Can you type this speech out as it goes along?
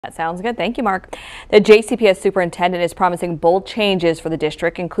That sounds good. Thank you, Mark. The JCPS superintendent is promising bold changes for the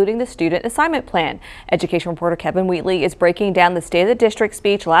district, including the student assignment plan. Education reporter Kevin Wheatley is breaking down the State of the District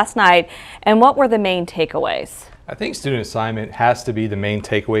speech last night and what were the main takeaways. I think student assignment has to be the main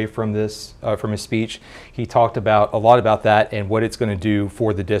takeaway from this, from his speech. He talked about a lot about that and what it's going to do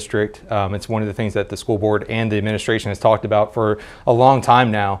for the district. It's one of the things that the school board and the administration has talked about for a long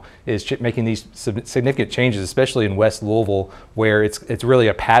time now, is making these significant changes, especially in West Louisville, where it's really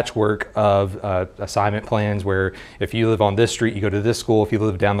a patchwork of assignment plans, where if you live on this street, you go to this school. If you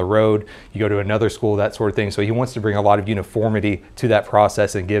live down the road, you go to another school, that sort of thing. So he wants to bring a lot of uniformity to that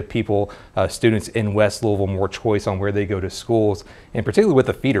process and give people, students in West Louisville, more choice on where they go to schools, and particularly with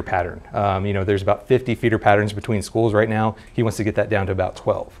the feeder pattern. There's about 50 feeder patterns between schools right now. He wants to get that down to about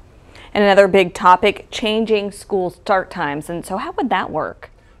 12. And another big topic, changing school start times. And so how would that work?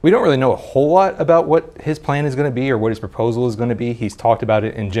 We don't really know a whole lot about what his plan is going to be or what his proposal is going to be. He's talked about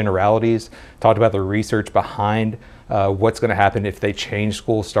it in generalities, talked about the research behind what's going to happen if they change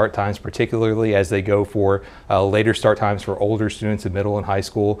school start times, particularly as they go for later start times for older students in middle and high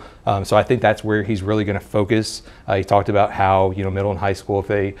school. So I think that's where he's really going to focus. He talked about how, middle and high school, if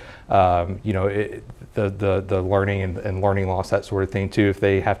they, the learning and learning loss, that sort of thing too. If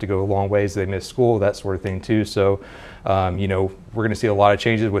they have to go a long ways, they miss school, that sort of thing too. So, we're going to see a lot of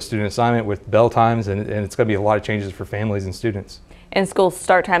changes with student assignment, with bell times, and it's going to be a lot of changes for families and students. And school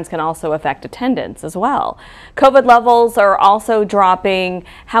start times can also affect attendance as well. COVID levels are also dropping.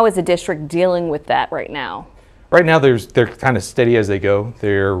 How is the district dealing with that right now? Right now, they're kind of steady as they go.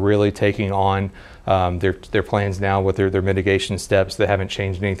 They're really taking on their plans now with their mitigation steps. They haven't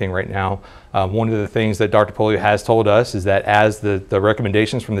changed anything right now. One of the things that Dr. Pollio has told us is that as the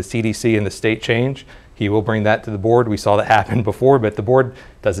recommendations from the CDC and the state change, he will bring that to the board. We saw that happen before, but the board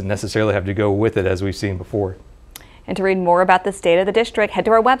doesn't necessarily have to go with it, as we've seen before. And to read more about the state of the district, head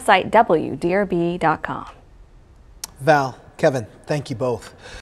to our website, wdrb.com. Val, Kevin, thank you both.